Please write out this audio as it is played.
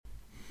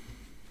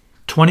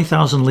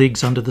20,000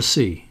 Leagues Under the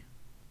Sea.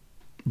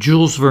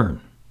 Jules Verne.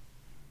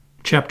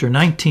 Chapter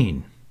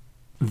 19.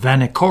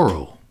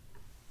 Vanikoro.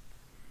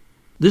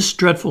 This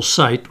dreadful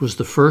sight was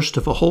the first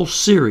of a whole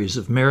series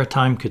of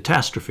maritime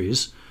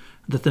catastrophes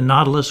that the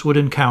Nautilus would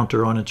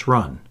encounter on its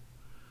run.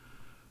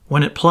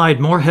 When it plied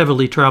more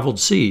heavily traveled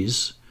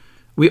seas,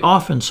 we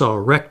often saw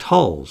wrecked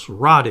hulls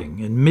rotting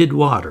in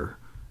mid-water,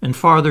 and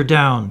farther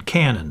down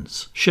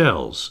cannons,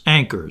 shells,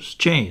 anchors,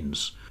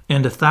 chains,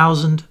 and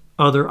 1,000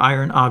 other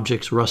iron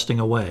objects rusting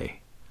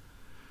away.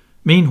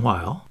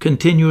 Meanwhile,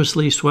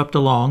 continuously swept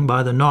along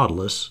by the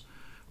Nautilus,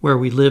 where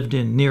we lived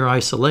in near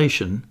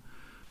isolation,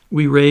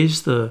 we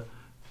raised the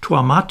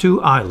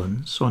Tuamotu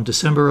Islands on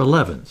December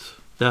 11th,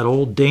 that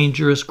old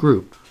dangerous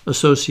group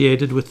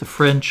associated with the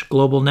French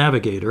global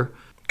navigator,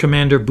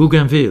 Commander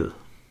Bougainville.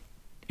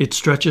 It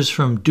stretches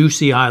from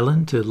Ducie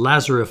Island to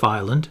Lazarus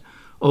Island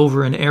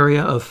over an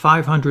area of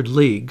 500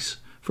 leagues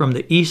from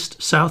the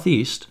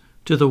east-southeast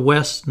to the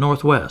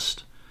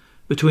west-northwest,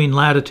 between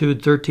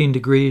latitude 13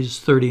 degrees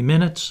 30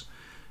 minutes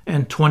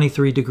and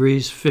 23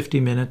 degrees 50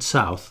 minutes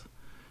south,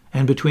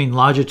 and between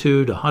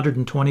longitude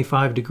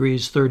 125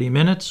 degrees 30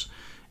 minutes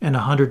and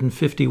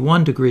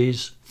 151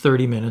 degrees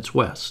 30 minutes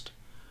west.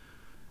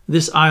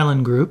 This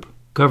island group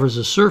covers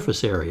a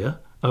surface area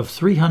of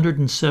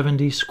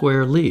 370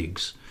 square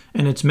leagues,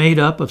 and it's made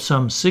up of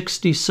some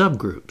 60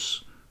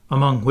 subgroups,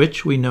 among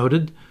which we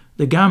noted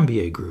the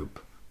Gambier group,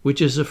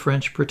 which is a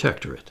French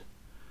protectorate.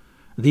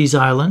 These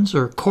islands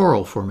are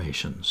coral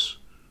formations.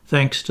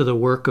 Thanks to the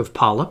work of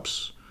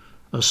polyps,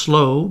 a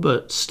slow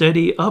but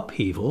steady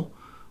upheaval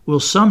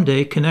will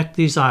someday connect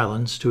these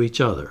islands to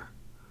each other.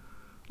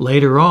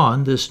 Later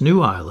on, this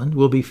new island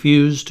will be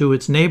fused to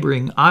its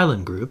neighboring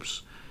island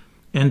groups,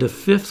 and a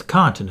fifth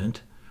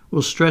continent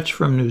will stretch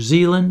from New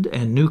Zealand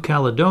and New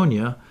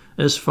Caledonia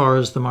as far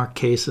as the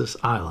Marquesas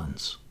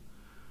Islands.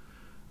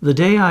 The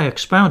day I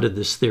expounded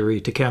this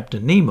theory to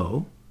Captain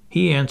Nemo,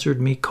 he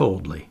answered me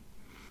coldly.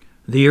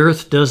 "The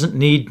Earth doesn't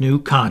need new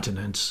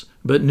continents,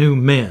 but new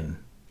men."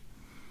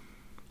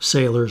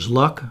 Sailor's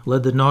luck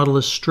led the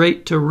Nautilus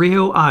straight to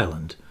Rio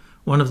Island,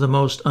 one of the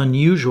most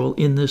unusual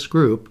in this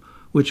group,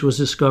 which was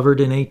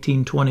discovered in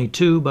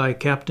 1822 by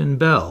Captain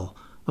Bell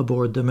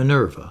aboard the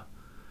Minerva.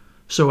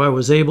 So I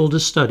was able to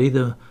study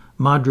the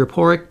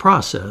madreporic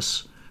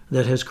process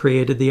that has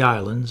created the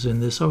islands in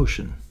this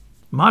ocean.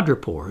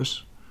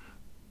 Madrepores,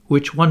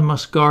 which one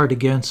must guard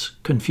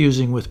against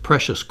confusing with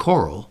precious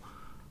coral,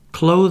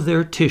 clothe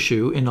their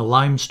tissue in a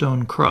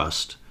limestone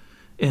crust,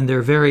 and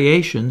their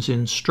variations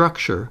in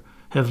structure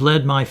have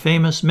led my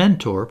famous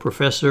mentor,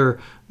 Professor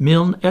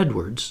Milne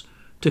Edwards,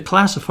 to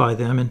classify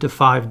them into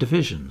 5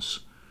 divisions.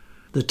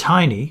 The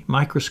tiny,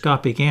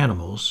 microscopic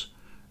animals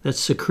that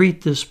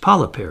secrete this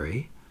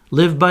polypary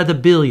live by the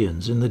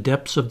billions in the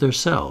depths of their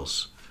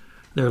cells.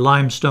 Their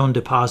limestone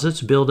deposits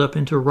build up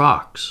into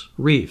rocks,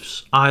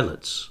 reefs,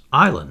 islets,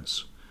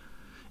 islands.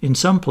 In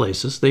some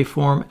places they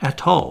form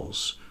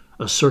atolls,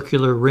 a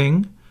circular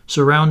ring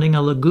surrounding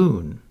a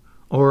lagoon,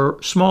 or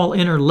small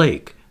inner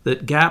lake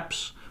that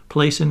gaps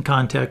place in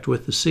contact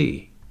with the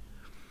sea.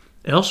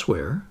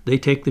 Elsewhere, they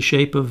take the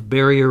shape of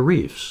barrier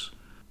reefs,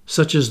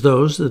 such as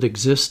those that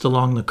exist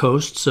along the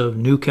coasts of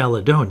New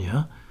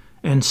Caledonia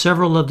and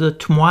several of the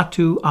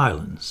Tuamotu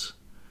Islands.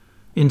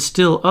 In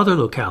still other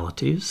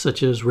localities,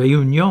 such as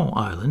Réunion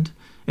Island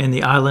and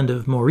the island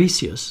of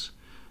Mauritius,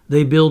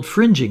 they build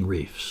fringing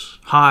reefs,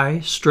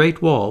 high,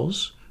 straight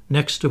walls,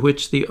 next to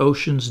which the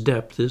ocean's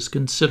depth is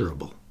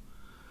considerable.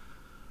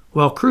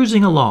 While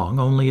cruising along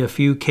only a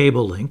few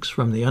cable lengths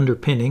from the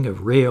underpinning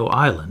of Rio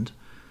Island,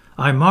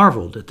 I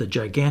marveled at the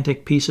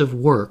gigantic piece of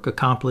work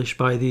accomplished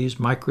by these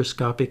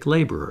microscopic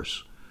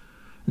laborers.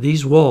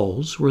 These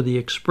walls were the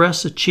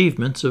express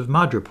achievements of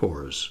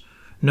madrepores,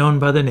 known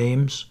by the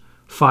names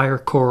fire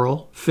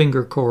coral,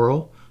 finger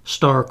coral,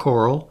 star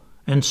coral,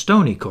 and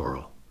stony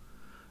coral.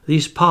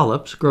 These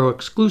polyps grow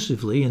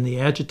exclusively in the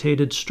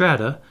agitated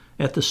strata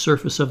at the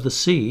surface of the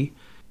sea,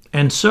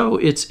 and so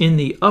it's in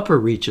the upper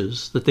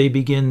reaches that they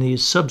begin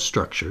these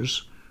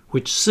substructures,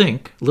 which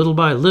sink, little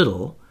by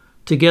little,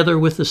 together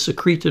with the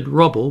secreted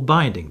rubble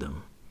binding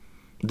them.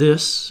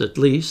 This, at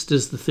least,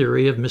 is the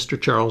theory of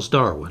Mr. Charles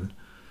Darwin,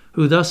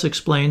 who thus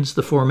explains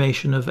the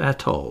formation of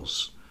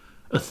atolls,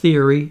 a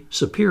theory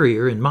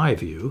superior, in my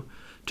view,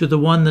 to the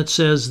one that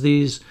says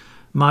these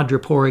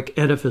madreporic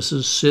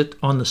edifices sit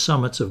on the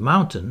summits of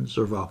mountains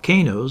or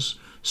volcanoes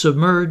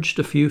submerged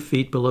a few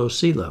feet below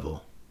sea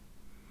level.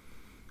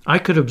 I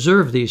could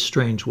observe these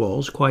strange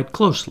walls quite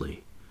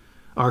closely.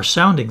 Our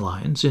sounding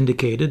lines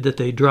indicated that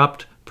they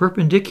dropped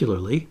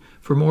perpendicularly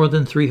for more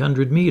than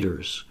 300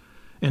 meters,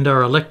 and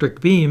our electric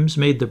beams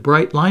made the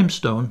bright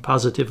limestone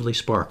positively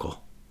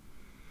sparkle.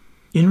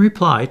 In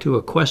reply to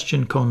a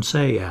question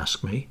Conseil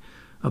asked me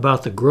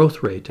about the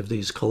growth rate of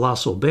these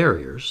colossal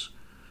barriers,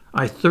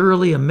 I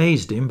thoroughly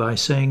amazed him by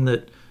saying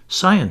that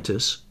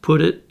scientists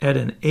put it at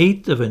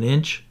 1/8 of an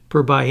inch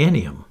per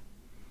biennium.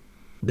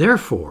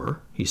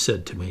 Therefore, he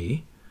said to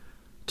me,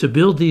 to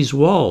build these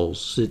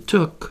walls it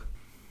took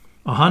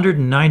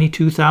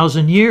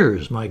 192,000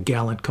 years, my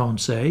gallant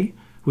Conseil,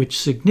 which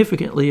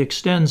significantly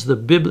extends the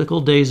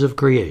biblical days of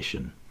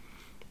creation.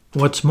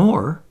 What's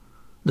more,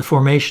 the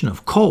formation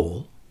of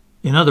coal,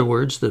 in other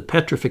words, the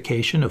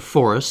petrification of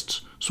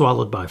forests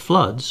swallowed by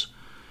floods,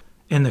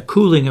 and the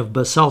cooling of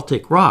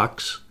basaltic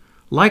rocks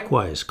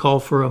likewise call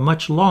for a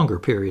much longer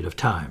period of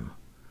time.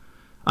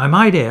 I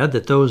might add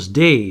that those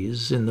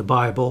days in the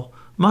Bible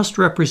must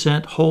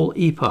represent whole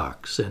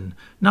epochs and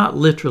not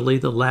literally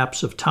the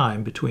lapse of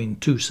time between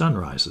two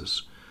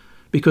sunrises,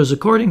 because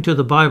according to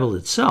the Bible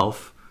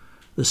itself,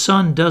 the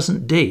sun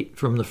doesn't date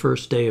from the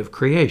first day of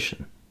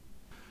creation.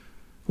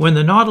 When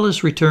the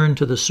Nautilus returned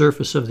to the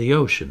surface of the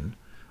ocean,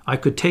 I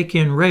could take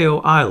in Rayo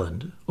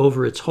Island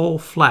over its whole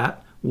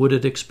flat,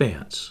 wooded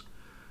expanse.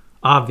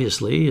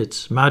 Obviously,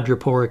 its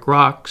madreporic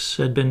rocks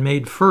had been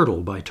made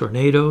fertile by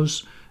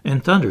tornadoes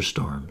and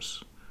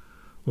thunderstorms.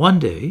 One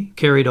day,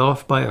 carried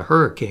off by a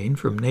hurricane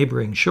from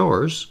neighboring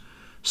shores,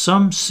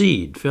 some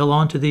seed fell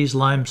onto these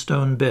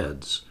limestone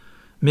beds,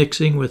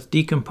 mixing with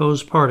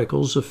decomposed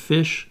particles of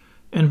fish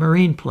and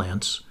marine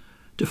plants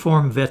to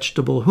form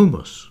vegetable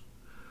humus.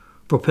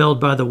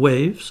 Propelled by the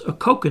waves, a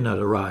coconut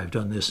arrived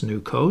on this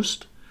new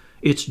coast.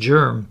 Its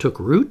germ took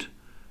root.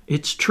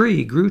 Its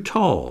tree grew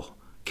tall,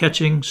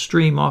 catching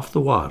stream off the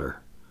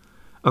water.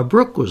 A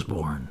brook was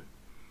born.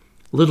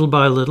 Little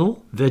by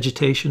little,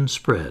 vegetation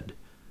spread.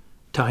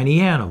 Tiny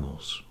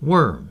animals,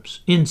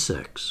 worms,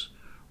 insects,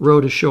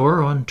 rode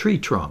ashore on tree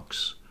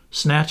trunks,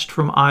 snatched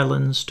from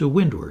islands to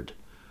windward.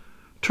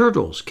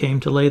 Turtles came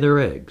to lay their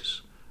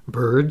eggs.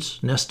 Birds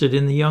nested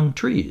in the young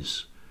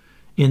trees.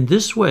 In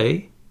this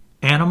way,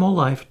 animal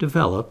life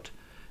developed,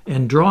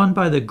 and drawn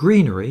by the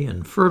greenery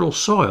and fertile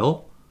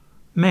soil,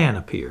 man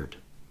appeared.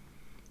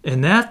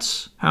 And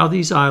that's how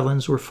these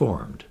islands were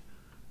formed,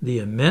 the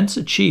immense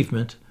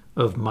achievement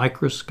of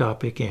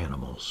microscopic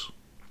animals.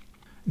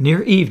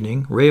 Near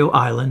evening, Rayo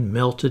Island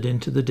melted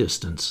into the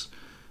distance,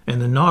 and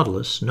the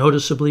Nautilus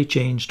noticeably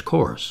changed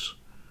course.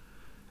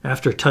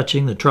 After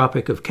touching the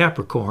Tropic of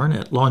Capricorn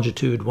at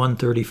longitude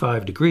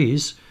 135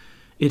 degrees,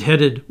 it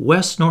headed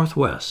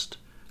west-northwest,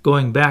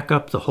 going back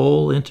up the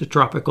whole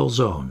intertropical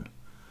zone.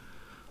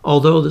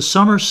 Although the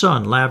summer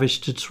sun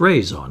lavished its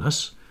rays on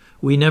us,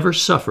 we never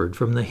suffered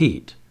from the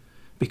heat,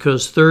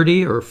 because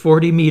 30 or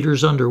 40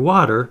 meters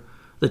underwater,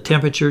 the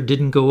temperature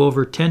didn't go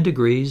over 10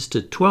 degrees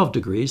to 12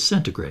 degrees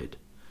centigrade.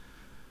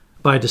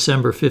 By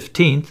December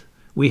 15th,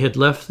 we had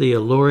left the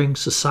alluring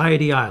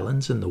Society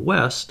Islands in the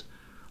west,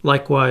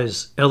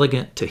 likewise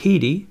elegant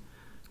Tahiti,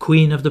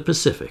 Queen of the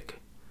Pacific.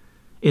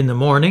 In the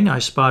morning, I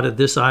spotted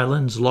this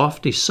island's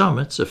lofty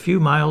summits a few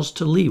miles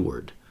to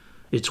leeward.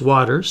 Its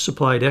waters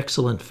supplied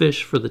excellent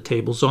fish for the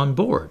tables on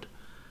board: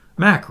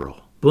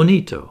 mackerel,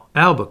 bonito,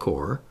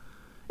 albacore,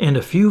 and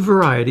a few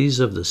varieties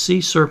of the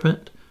sea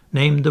serpent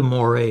named the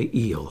moray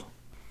eel.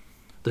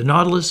 The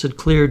Nautilus had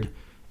cleared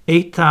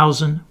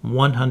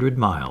 8,100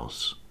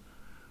 miles.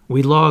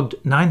 We logged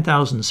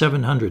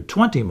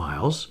 9,720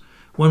 miles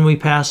when we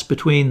passed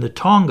between the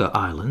Tonga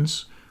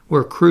Islands,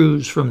 where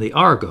crews from the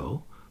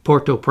Argo,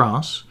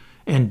 Port-au-Prince,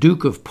 and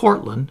Duke of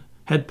Portland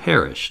had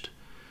perished,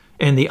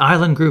 and the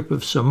island group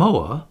of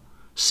Samoa,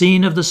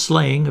 scene of the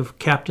slaying of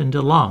Captain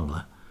de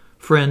Langle,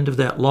 friend of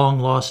that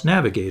long-lost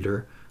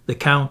navigator, the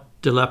Count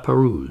de la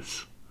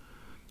Pérouse.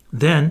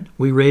 Then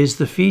we raised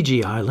the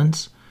Fiji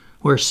Islands,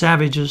 where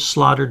savages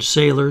slaughtered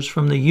sailors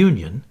from the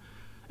Union,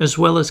 as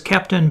well as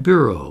Captain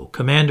Bureau,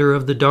 commander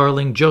of the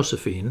Darling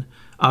Josephine,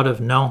 out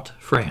of Nantes,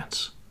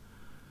 France.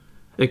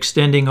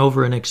 Extending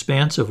over an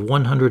expanse of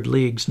 100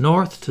 leagues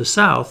north to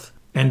south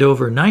and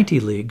over 90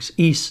 leagues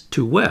east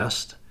to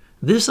west,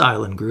 this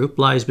island group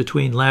lies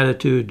between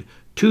latitude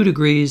 2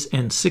 degrees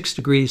and 6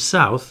 degrees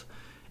south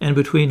and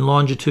between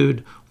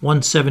longitude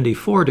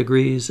 174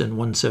 degrees and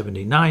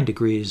 179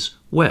 degrees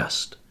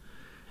west.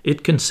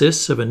 It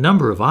consists of a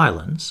number of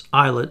islands,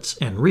 islets,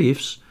 and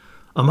reefs,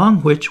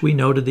 among which we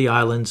noted the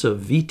islands of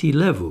Viti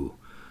Levu,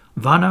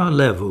 Vana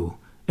Levu,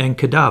 and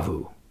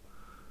Kadavu.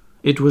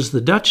 It was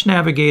the Dutch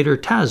navigator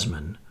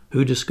Tasman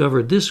who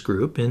discovered this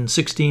group in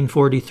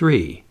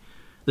 1643,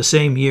 the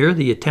same year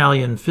the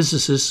Italian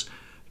physicist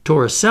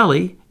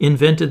Torricelli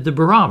invented the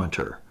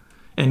barometer,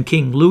 and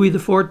King Louis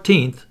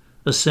XIV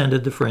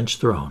ascended the French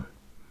throne.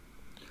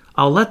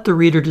 I'll let the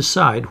reader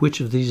decide which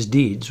of these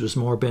deeds was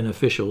more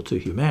beneficial to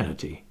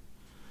humanity.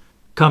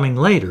 Coming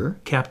later,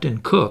 Captain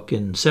Cook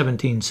in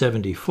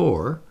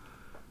 1774,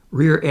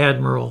 Rear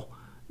Admiral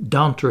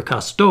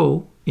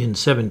d'Entrecasteaux in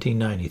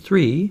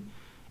 1793,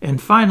 and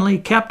finally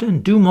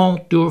Captain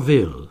Dumont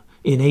d'Urville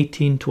in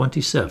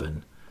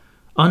 1827,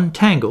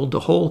 untangled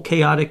the whole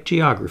chaotic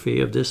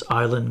geography of this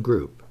island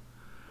group.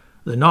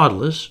 The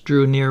Nautilus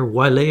drew near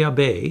Wailea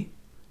Bay,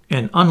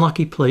 an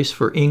unlucky place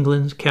for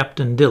England's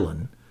Captain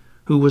Dillon,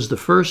 who was the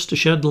first to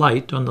shed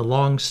light on the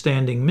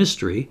long-standing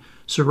mystery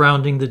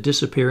surrounding the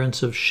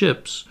disappearance of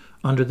ships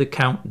under the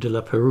Count de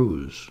la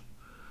Pérouse.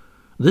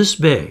 This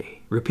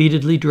bay,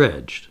 repeatedly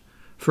dredged,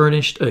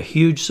 furnished a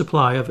huge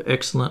supply of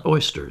excellent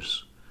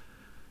oysters.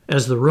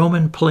 As the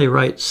Roman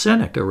playwright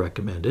Seneca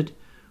recommended,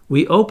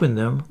 we opened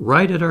them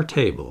right at our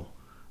table,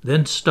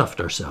 then stuffed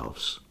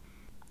ourselves.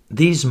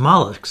 These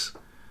mollusks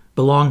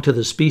belong to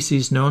the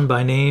species known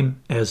by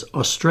name as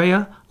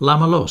Ostrea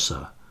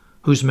lamullosa,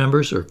 whose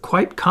members are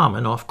quite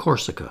common off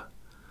Corsica.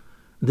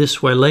 This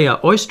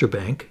Wailea oyster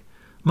bank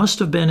must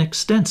have been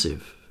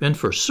extensive, and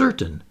for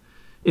certain,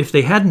 if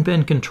they hadn't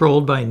been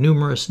controlled by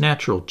numerous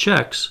natural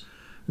checks,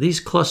 these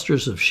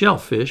clusters of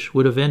shellfish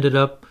would have ended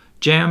up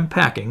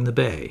jam-packing the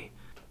bay,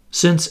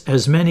 since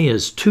as many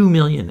as 2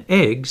 million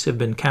eggs have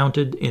been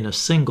counted in a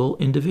single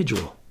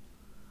individual.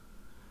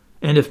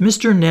 And if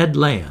Mr. Ned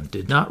Land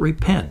did not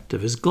repent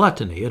of his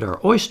gluttony at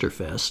our oyster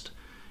fest,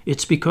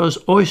 it's because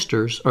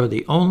oysters are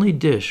the only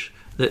dish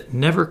that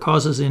never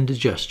causes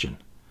indigestion.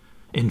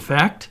 In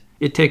fact,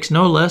 it takes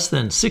no less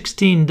than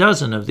 16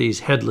 dozen of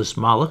these headless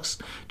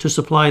mollusks to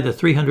supply the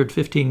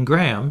 315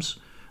 grams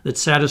that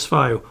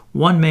satisfy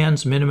one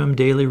man's minimum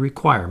daily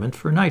requirement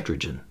for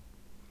nitrogen.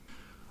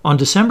 On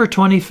December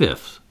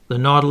 25th, the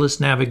Nautilus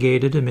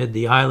navigated amid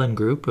the island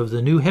group of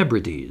the New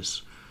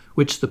Hebrides,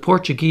 which the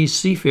Portuguese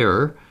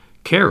seafarer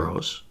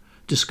Queiroz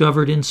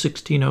discovered in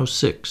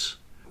 1606,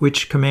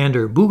 which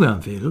Commander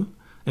Bougainville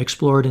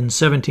explored in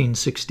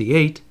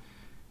 1768,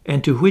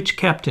 and to which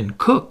Captain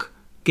Cook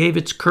gave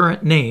its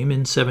current name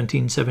in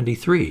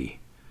 1773.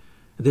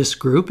 This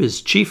group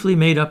is chiefly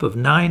made up of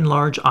 9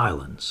 large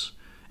islands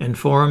and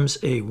forms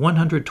a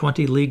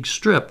 120-league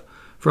strip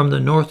from the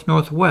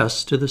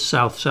north-northwest to the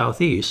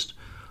south-southeast,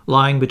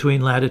 lying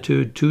between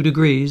latitude 2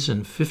 degrees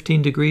and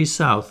 15 degrees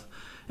south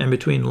and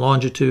between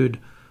longitude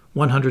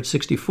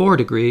 164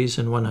 degrees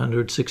and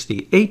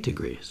 168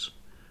 degrees.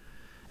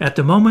 At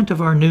the moment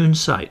of our noon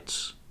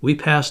sights, we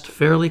passed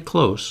fairly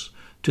close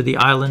to the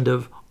island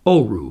of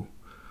Oru,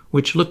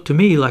 which looked to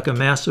me like a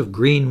mass of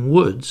green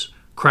woods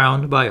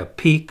crowned by a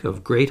peak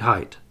of great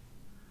height.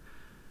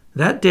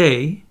 That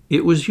day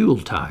it was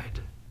Yuletide,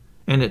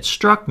 and it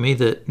struck me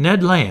that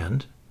Ned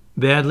Land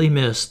badly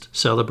missed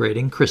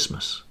celebrating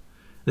Christmas,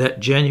 that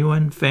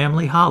genuine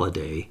family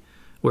holiday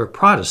where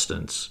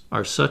Protestants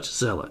are such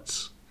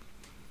zealots.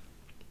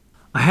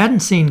 I hadn't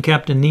seen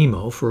Captain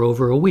Nemo for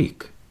over a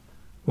week,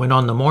 when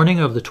on the morning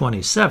of the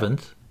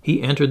 27th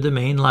he entered the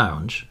main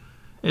lounge,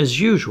 as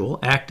usual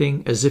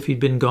acting as if he'd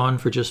been gone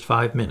for just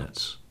 5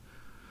 minutes.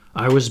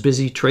 I was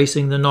busy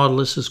tracing the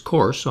Nautilus's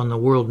course on the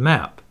world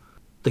map.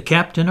 The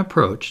captain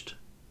approached,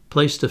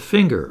 placed a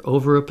finger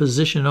over a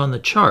position on the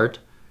chart,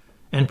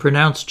 and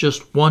pronounced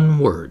just one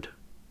word: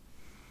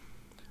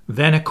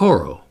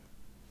 Vanikoro.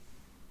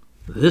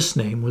 This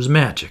name was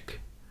magic.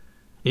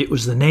 It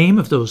was the name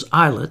of those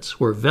islets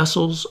where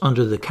vessels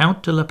under the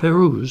Count de la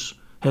Pérouse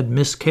had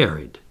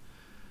miscarried.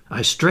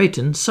 I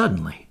straightened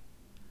suddenly.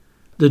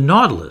 "The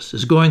Nautilus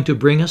is going to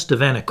bring us to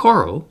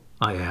Vanikoro?"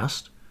 I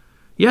asked.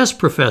 "Yes,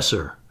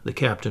 Professor," the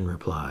captain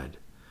replied.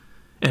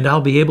 "And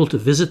I'll be able to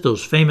visit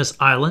those famous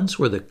islands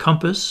where the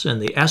compass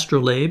and the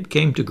astrolabe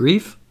came to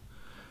grief?"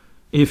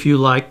 "If you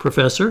like,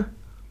 Professor."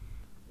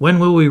 "When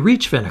will we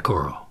reach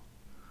Vanikoro?"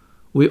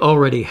 "We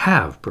already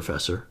have,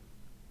 Professor."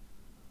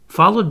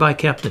 Followed by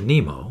Captain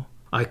Nemo,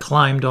 I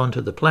climbed onto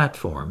the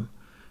platform,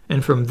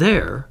 and from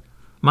there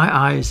my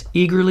eyes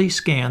eagerly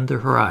scanned the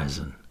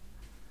horizon.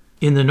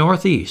 In the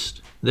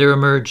northeast, there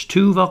emerged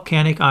 2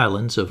 volcanic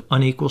islands of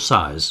unequal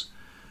size,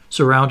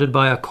 surrounded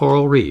by a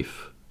coral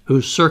reef,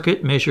 whose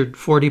circuit measured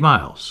 40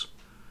 miles.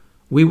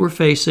 We were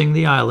facing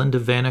the island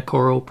of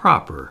Vanikoro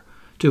proper,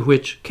 to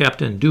which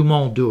Captain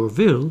Dumont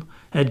d'Urville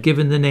had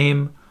given the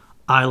name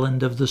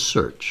Island of the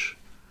Search.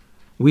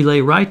 We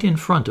lay right in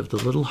front of the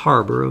little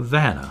harbor of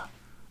Vanna,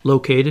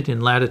 located in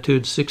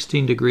latitude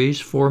 16 degrees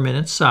 4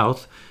 minutes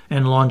south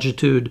and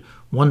longitude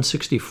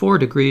 164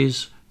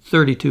 degrees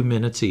 32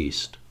 minutes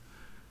east.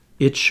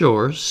 Its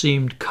shores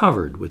seemed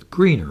covered with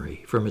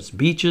greenery from its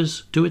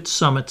beaches to its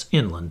summits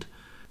inland,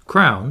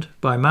 crowned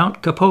by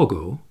Mount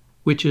Kapogo,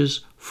 which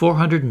is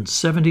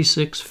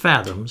 476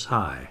 fathoms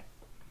high.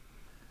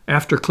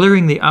 After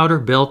clearing the outer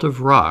belt of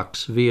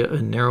rocks via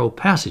a narrow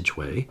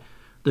passageway,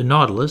 the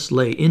Nautilus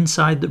lay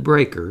inside the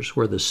breakers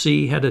where the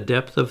sea had a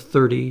depth of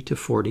 30 to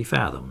 40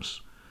 fathoms.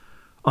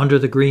 Under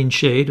the green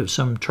shade of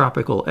some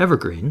tropical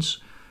evergreens,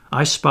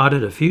 I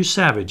spotted a few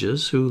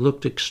savages who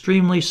looked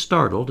extremely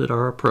startled at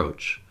our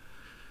approach.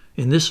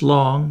 In this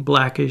long,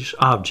 blackish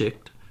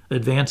object,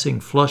 advancing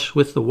flush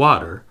with the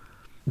water,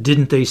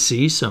 didn't they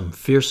see some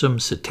fearsome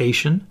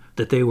cetacean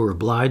that they were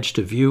obliged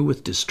to view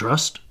with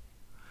distrust?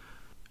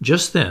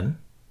 Just then,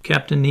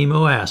 Captain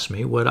Nemo asked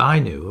me what I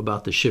knew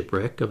about the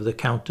shipwreck of the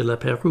Count de la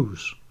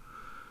Pérouse.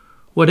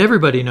 "What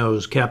everybody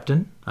knows,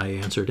 Captain," I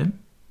answered him.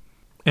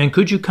 "And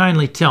could you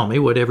kindly tell me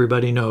what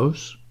everybody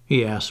knows?"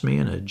 he asked me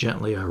in a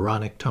gently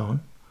ironic tone.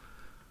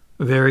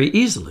 "Very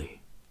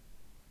easily."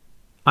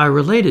 I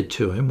related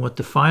to him what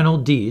the final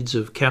deeds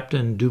of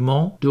Captain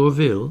Dumont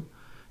d'Urville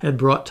had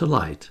brought to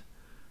light,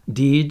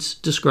 deeds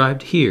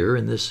described here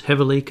in this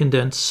heavily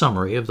condensed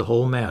summary of the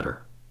whole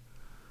matter.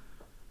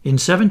 In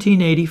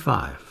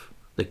 1785,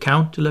 the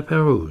Count de la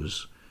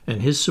Pérouse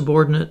and his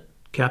subordinate,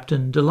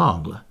 Captain de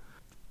Langle,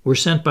 were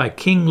sent by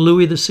King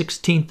Louis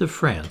XVI of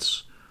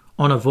France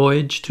on a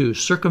voyage to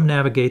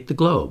circumnavigate the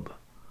globe.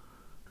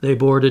 They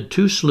boarded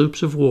 2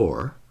 sloops of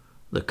war,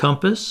 the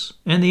Compass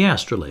and the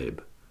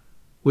Astrolabe.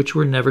 which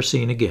were never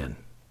seen again.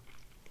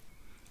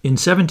 In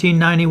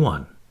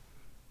 1791,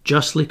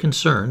 justly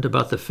concerned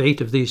about the fate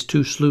of these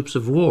two sloops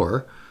of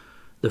war,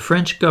 the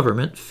French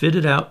government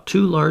fitted out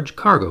two large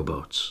cargo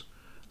boats,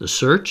 the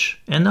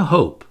Search and the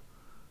Hope,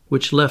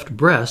 which left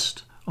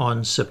Brest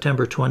on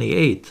September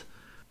 28th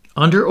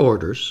under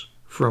orders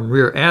from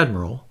Rear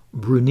Admiral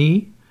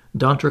Bruni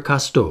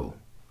d'Entrecasteaux.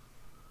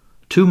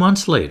 2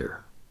 months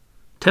later,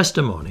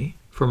 testimony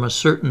from a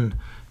certain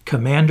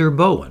Commander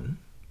Bowen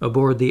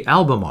aboard the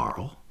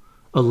Albemarle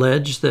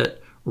alleged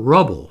that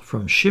rubble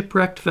from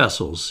shipwrecked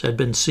vessels had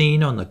been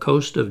seen on the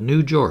coast of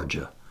New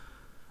Georgia,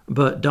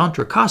 but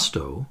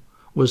d'Entrecasteaux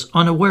was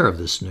unaware of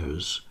this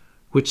news,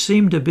 which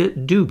seemed a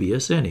bit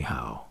dubious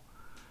anyhow,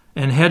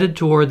 and headed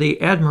toward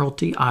the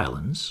Admiralty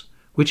Islands,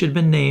 which had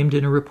been named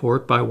in a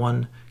report by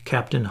one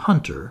Captain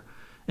Hunter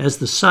as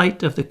the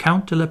site of the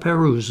Count de la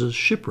Pérouse's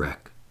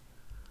shipwreck.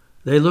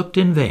 They looked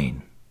in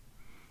vain.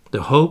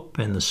 The Hope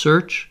and the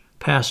Search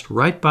passed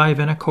right by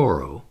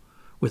Vanikoro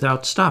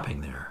without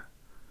stopping there.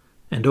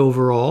 And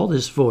overall,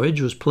 this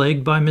voyage was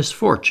plagued by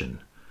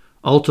misfortune,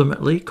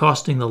 ultimately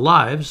costing the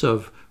lives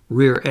of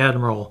Rear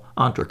Admiral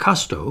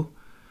Entrecasteaux,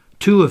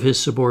 2 of his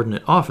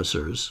subordinate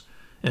officers,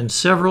 and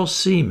several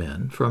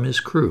seamen from his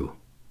crew.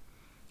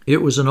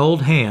 It was an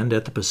old hand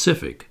at the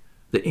Pacific,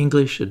 the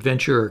English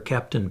adventurer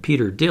Captain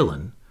Peter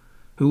Dillon,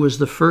 who was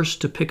the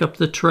first to pick up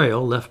the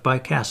trail left by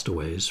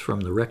castaways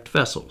from the wrecked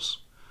vessels.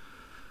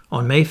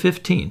 On May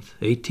 15,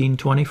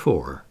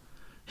 1824,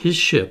 his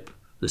ship,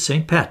 the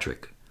St.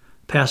 Patrick,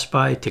 passed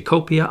by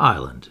Tikopia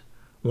Island,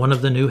 one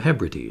of the New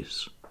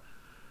Hebrides.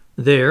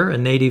 There, a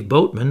native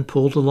boatman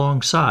pulled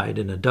alongside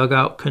in a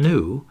dugout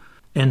canoe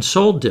and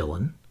sold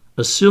Dillon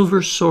a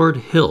silver sword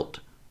hilt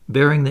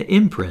bearing the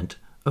imprint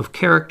of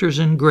characters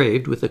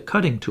engraved with a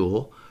cutting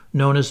tool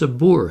known as a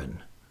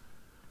burin.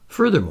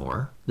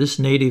 Furthermore, this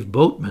native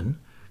boatman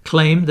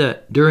claimed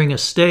that during a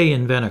stay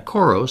in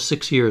Vanikoro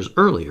 6 years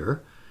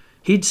earlier,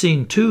 he'd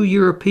seen 2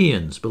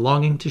 Europeans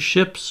belonging to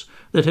ships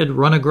that had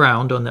run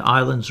aground on the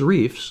island's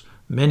reefs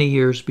many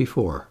years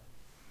before.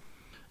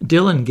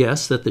 Dillon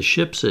guessed that the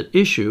ships at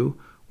issue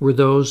were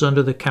those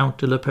under the Count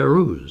de la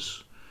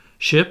Pérouse,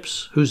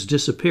 ships whose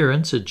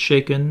disappearance had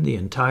shaken the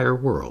entire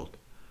world.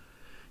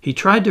 He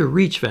tried to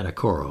reach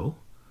Vanikoro,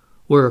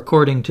 where,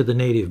 according to the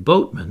native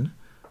boatman,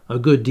 a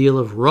good deal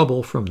of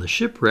rubble from the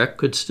shipwreck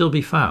could still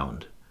be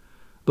found,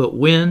 but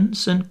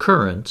winds and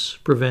currents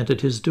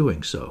prevented his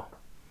doing so.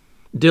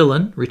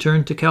 Dillon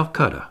returned to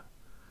Calcutta.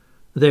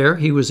 There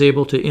he was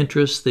able to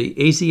interest the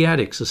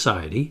Asiatic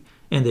Society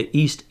and the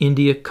East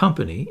India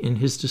Company in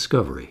his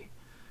discovery.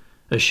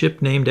 A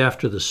ship named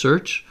after the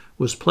Search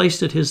was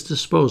placed at his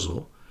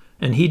disposal,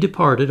 and he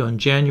departed on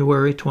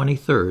January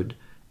 23,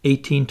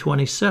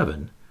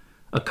 1827,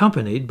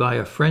 accompanied by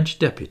a French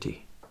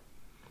deputy.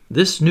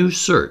 This new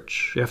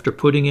Search, after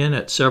putting in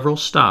at several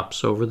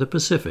stops over the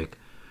Pacific,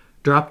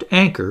 dropped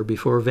anchor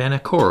before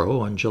Vanikoro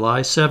on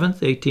July 7,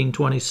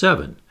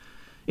 1827,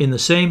 in the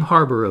same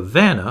harbor of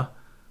Vanna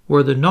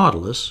where the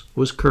Nautilus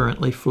was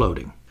currently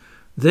floating.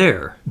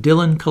 There,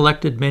 Dillon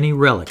collected many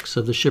relics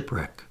of the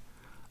shipwreck: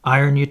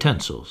 iron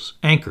utensils,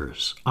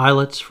 anchors,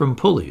 eyelets from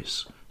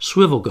pulleys,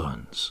 swivel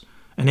guns,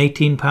 an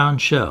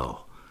 18-pound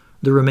shell,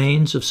 the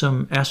remains of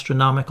some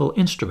astronomical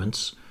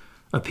instruments,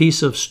 a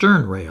piece of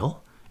stern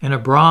rail, and a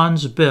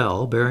bronze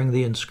bell bearing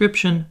the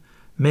inscription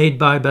 "Made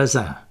by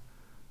Bazin,"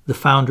 the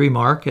foundry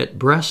mark at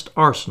Brest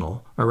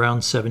Arsenal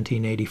around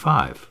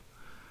 1785.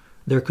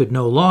 There could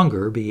no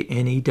longer be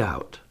any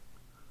doubt.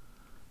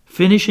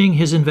 Finishing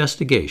his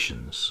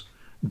investigations,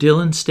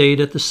 Dillon stayed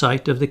at the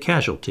site of the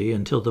casualty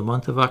until the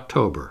month of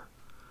October.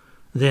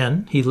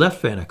 Then he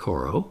left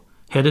Vanikoro,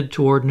 headed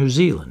toward New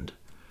Zealand,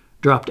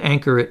 dropped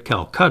anchor at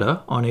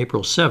Calcutta on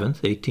April 7,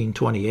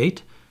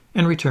 1828,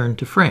 and returned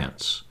to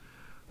France,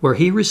 where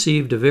he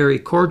received a very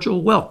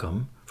cordial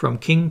welcome from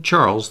King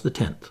Charles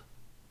X.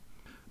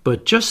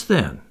 But just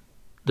then,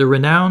 the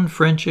renowned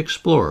French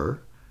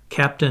explorer,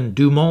 Captain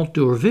Dumont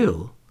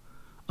d'Urville,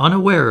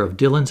 unaware of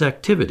Dillon's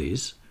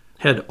activities,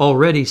 had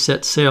already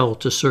set sail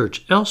to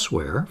search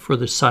elsewhere for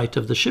the site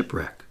of the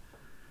shipwreck.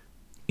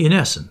 In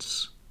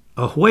essence,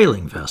 a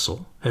whaling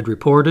vessel had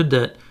reported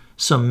that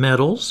some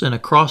medals and a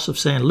cross of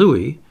St.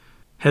 Louis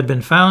had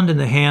been found in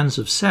the hands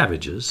of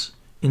savages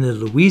in the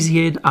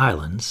Louisiade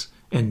Islands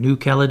and New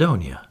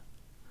Caledonia.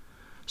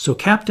 So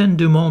Captain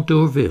Dumont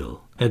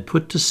d'Urville had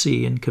put to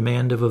sea in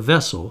command of a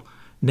vessel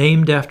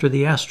named after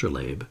the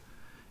astrolabe,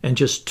 and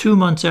just 2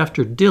 months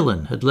after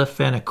Dillon had left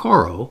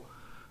Vanikoro,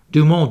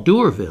 Dumont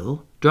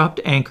d'Urville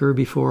dropped anchor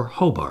before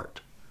Hobart.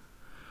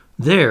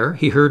 There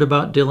he heard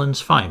about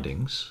Dillon's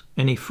findings,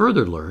 and he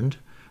further learned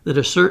that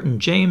a certain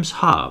James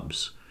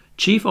Hobbs,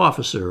 chief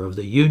officer of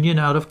the Union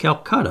out of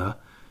Calcutta,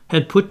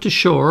 had put to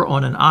shore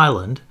on an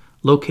island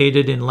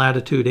located in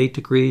latitude 8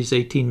 degrees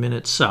 18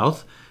 minutes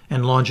south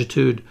and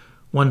longitude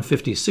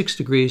 156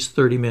 degrees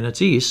 30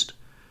 minutes east,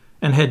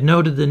 and had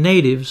noted the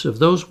natives of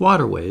those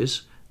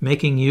waterways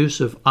making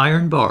use of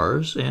iron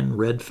bars and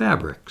red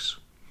fabrics.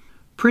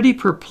 Pretty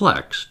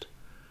perplexed,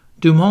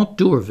 Dumont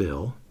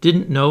d'Urville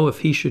didn't know if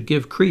he should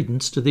give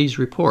credence to these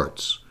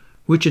reports,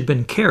 which had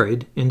been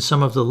carried in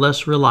some of the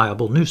less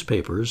reliable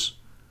newspapers.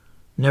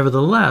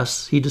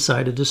 Nevertheless, he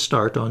decided to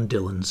start on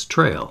Dillon's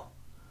trail.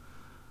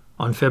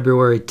 On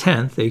February 10,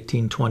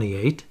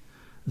 1828,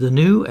 the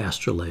new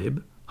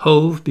astrolabe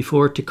hove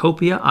before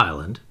Tikopia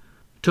Island,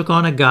 took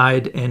on a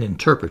guide and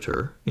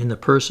interpreter in the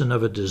person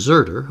of a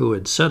deserter who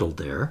had settled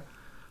there,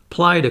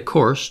 plied a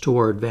course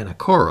toward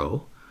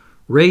Vanikoro,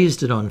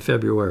 raised it on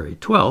February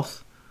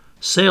 12th,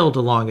 sailed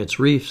along its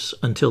reefs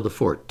until the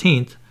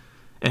 14th,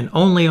 and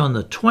only on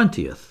the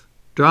 20th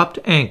dropped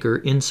anchor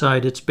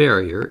inside its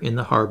barrier in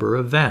the harbor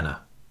of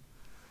Vanna.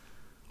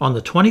 On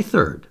the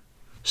 23rd,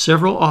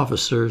 several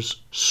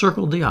officers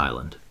circled the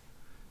island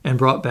and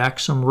brought back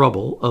some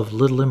rubble of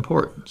little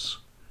importance.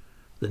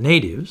 The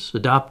natives,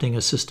 adopting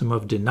a system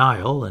of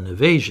denial and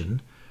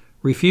evasion,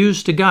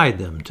 refused to guide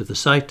them to the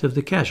site of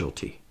the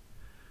casualty.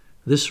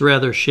 This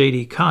rather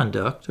shady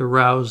conduct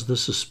aroused the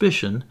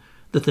suspicion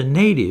that the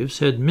natives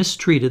had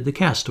mistreated the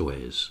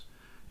castaways,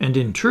 and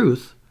in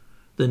truth,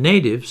 the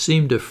natives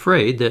seemed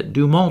afraid that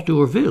Dumont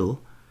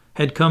d'Urville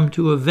had come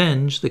to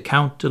avenge the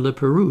Count de la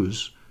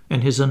Pérouse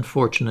and his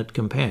unfortunate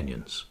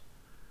companions.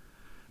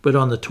 But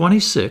on the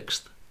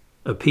 26th,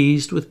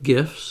 appeased with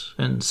gifts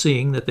and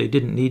seeing that they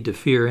didn't need to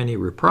fear any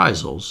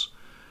reprisals,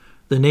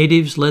 the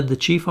natives led the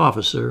chief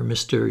officer,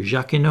 Mr.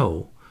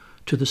 Jacquinot,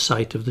 to the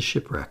site of the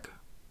shipwreck.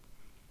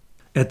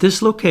 At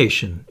this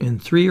location, in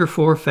 3 or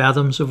 4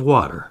 fathoms of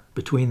water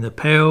between the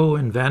Peo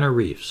and Vanna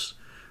reefs,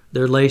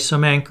 there lay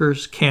some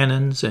anchors,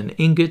 cannons, and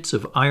ingots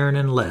of iron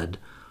and lead,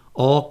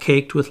 all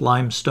caked with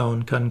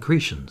limestone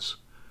concretions.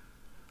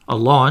 A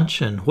launch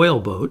and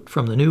whaleboat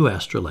from the new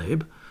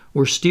astrolabe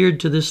were steered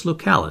to this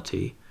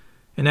locality,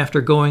 and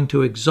after going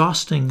to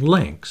exhausting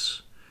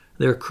lengths,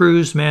 their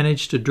crews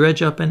managed to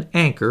dredge up an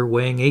anchor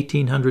weighing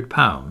 1,800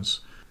 pounds,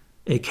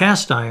 a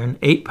cast-iron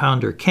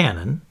 8-pounder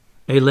cannon,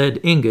 a lead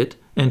ingot,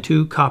 and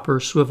 2 copper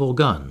swivel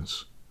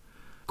guns.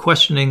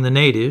 Questioning the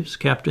natives,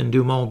 Captain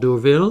Dumont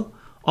d'Urville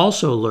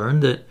also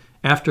learned that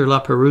after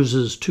La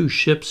Pérouse's 2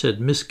 ships had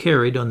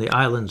miscarried on the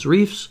island's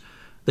reefs,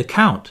 the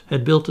Count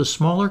had built a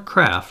smaller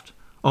craft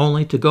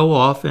only to go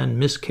off and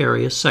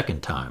miscarry a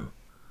second time.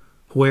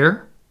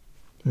 Where?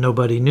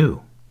 Nobody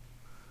knew.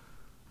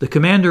 The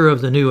commander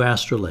of the new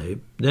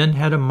astrolabe then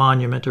had a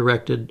monument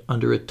erected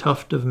under a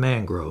tuft of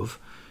mangrove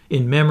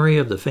in memory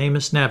of the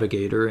famous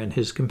navigator and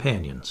his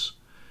companions.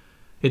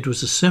 It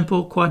was a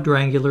simple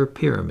quadrangular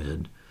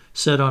pyramid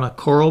set on a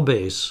coral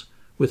base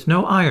with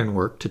no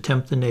ironwork to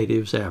tempt the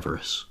natives'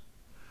 avarice.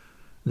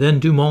 Then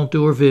Dumont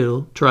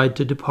d'Urville tried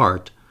to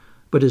depart,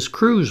 but his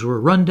crews were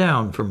run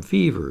down from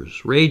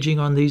fevers raging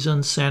on these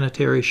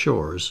unsanitary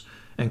shores,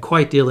 and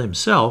quite ill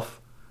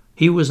himself,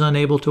 he was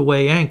unable to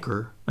weigh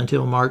anchor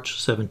until March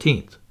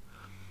 17th.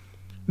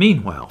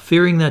 Meanwhile,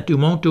 fearing that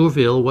Dumont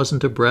d'Urville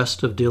wasn't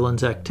abreast of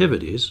Dillon's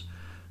activities,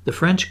 the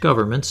French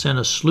government sent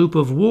a sloop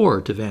of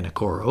war to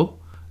Vanikoro,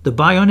 the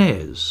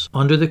Bayonnaise,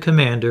 under the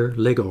commander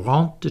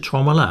Legarant de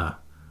Tromelin,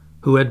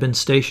 who had been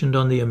stationed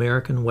on the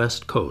American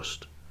west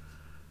coast.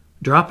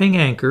 Dropping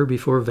anchor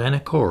before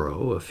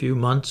Vanikoro a few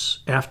months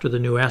after the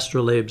new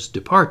astrolabe's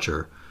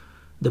departure,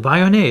 the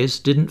Bayonnaise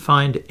didn't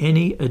find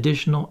any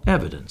additional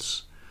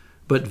evidence,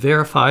 but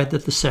verified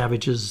that the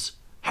savages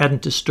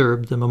hadn't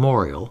disturbed the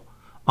memorial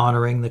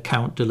honoring the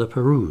Count de la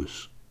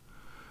Pérouse.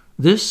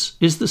 This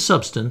is the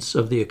substance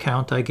of the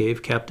account I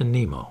gave Captain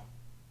Nemo.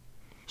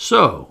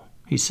 "So,"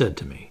 he said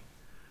to me,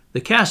 "the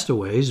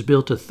castaways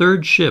built a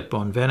 3rd ship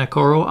on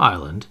Vanikoro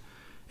Island,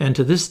 and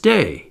to this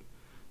day,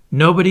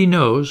 nobody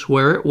knows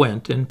where it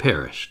went and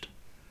perished."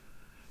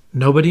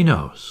 Nobody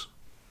knows.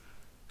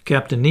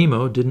 Captain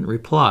Nemo didn't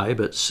reply,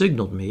 but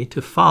signaled me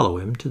to follow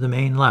him to the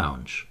main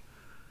lounge.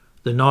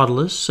 The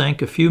Nautilus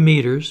sank a few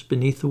meters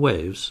beneath the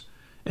waves,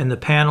 and the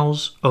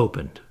panels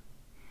opened.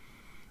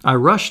 I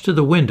rushed to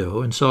the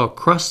window and saw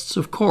crusts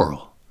of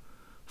coral,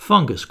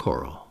 fungus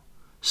coral,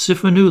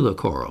 Siphonoula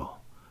coral,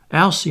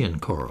 Alcyon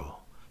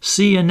coral,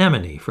 sea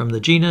anemone from the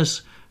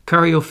genus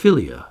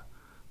Caryophylla,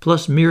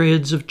 plus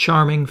myriads of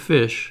charming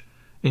fish,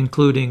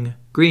 including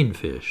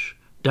greenfish,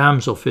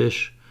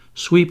 damselfish,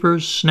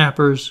 sweepers,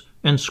 snappers,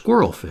 and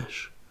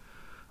squirrelfish.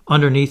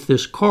 Underneath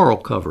this coral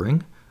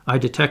covering, I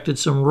detected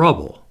some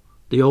rubble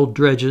the old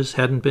dredges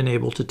hadn't been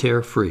able to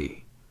tear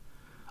free.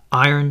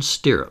 Iron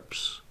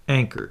stirrups,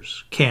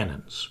 anchors,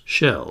 cannons,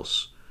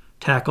 shells,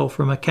 tackle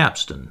from a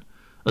capstan,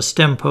 a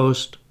stem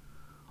post,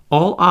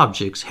 all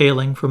objects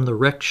hailing from the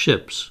wrecked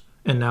ships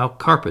and now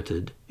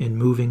carpeted in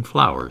moving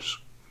flowers.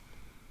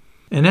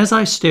 And as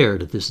I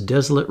stared at this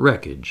desolate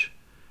wreckage,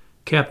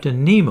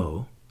 Captain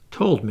Nemo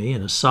told me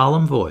in a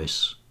solemn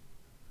voice,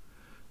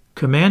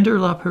 "Commander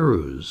La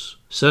Pérouse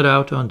set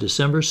out on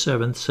December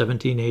 7,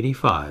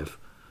 1785,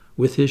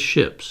 with his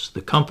ships,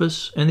 the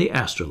Compass and the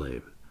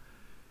Astrolabe.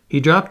 He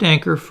dropped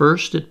anchor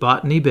first at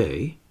Botany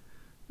Bay,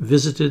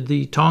 visited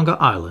the Tonga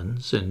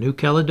Islands and New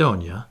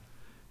Caledonia,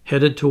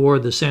 headed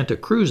toward the Santa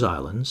Cruz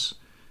Islands,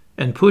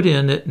 and put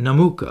in at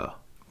Namuka,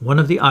 one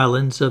of the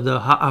islands of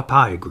the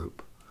Ha'apai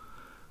group.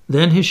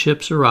 Then his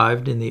ships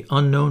arrived in the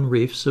unknown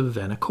reefs of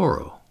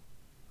Vanikoro.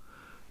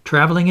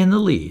 Traveling in the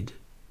lead,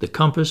 the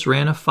compass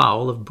ran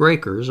afoul of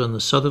breakers on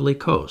the southerly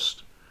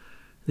coast.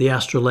 The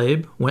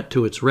astrolabe went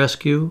to its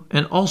rescue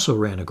and also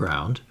ran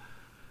aground.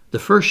 The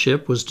first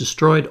ship was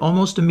destroyed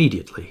almost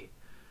immediately.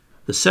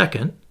 The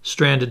second,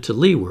 stranded to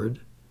leeward,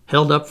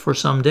 held up for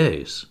some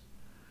days.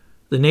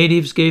 The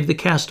natives gave the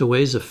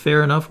castaways a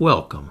fair enough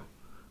welcome.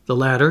 The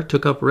latter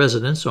took up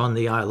residence on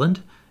the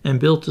island and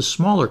built a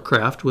smaller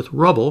craft with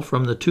rubble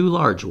from the two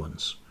large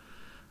ones.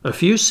 A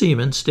few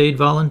seamen stayed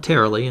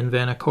voluntarily in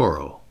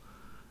Vanikoro.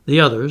 The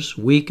others,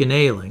 weak and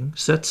ailing,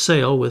 set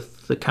sail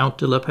with the Count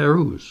de la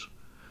Pérouse.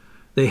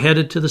 They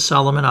headed to the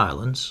Solomon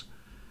Islands,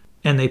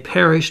 and they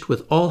perished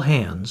with all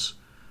hands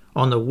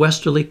on the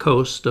westerly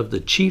coast of the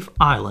chief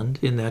island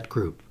in that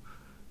group,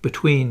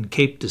 between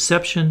Cape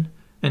Deception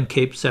and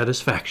Cape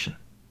Satisfaction.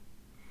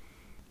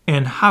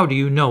 "And how do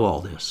you know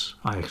all this?"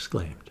 I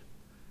exclaimed.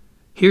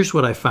 "Here's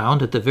what I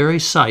found at the very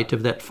site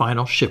of that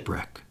final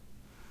shipwreck."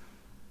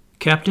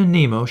 Captain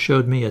Nemo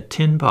showed me a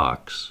tin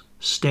box,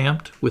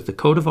 stamped with the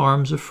coat of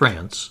arms of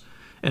France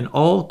and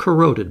all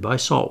corroded by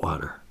salt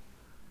water.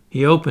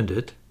 He opened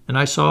it, and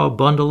I saw a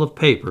bundle of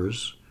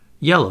papers,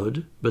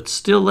 yellowed but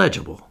still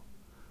legible.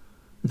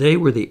 They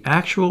were the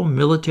actual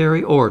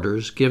military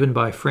orders given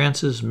by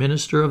France's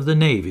Minister of the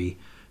Navy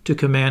to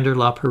Commander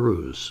La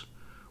Pérouse,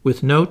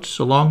 with notes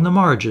along the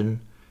margin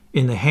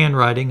in the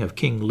handwriting of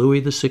King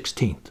Louis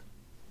XVI.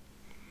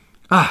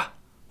 "Ah,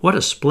 what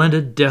a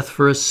splendid death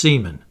for a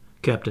seaman,"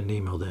 Captain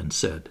Nemo then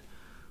said.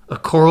 "A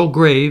coral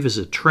grave is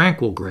a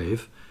tranquil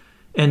grave,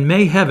 and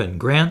may Heaven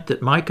grant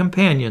that my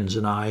companions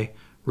and I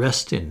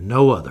rest in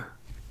no other."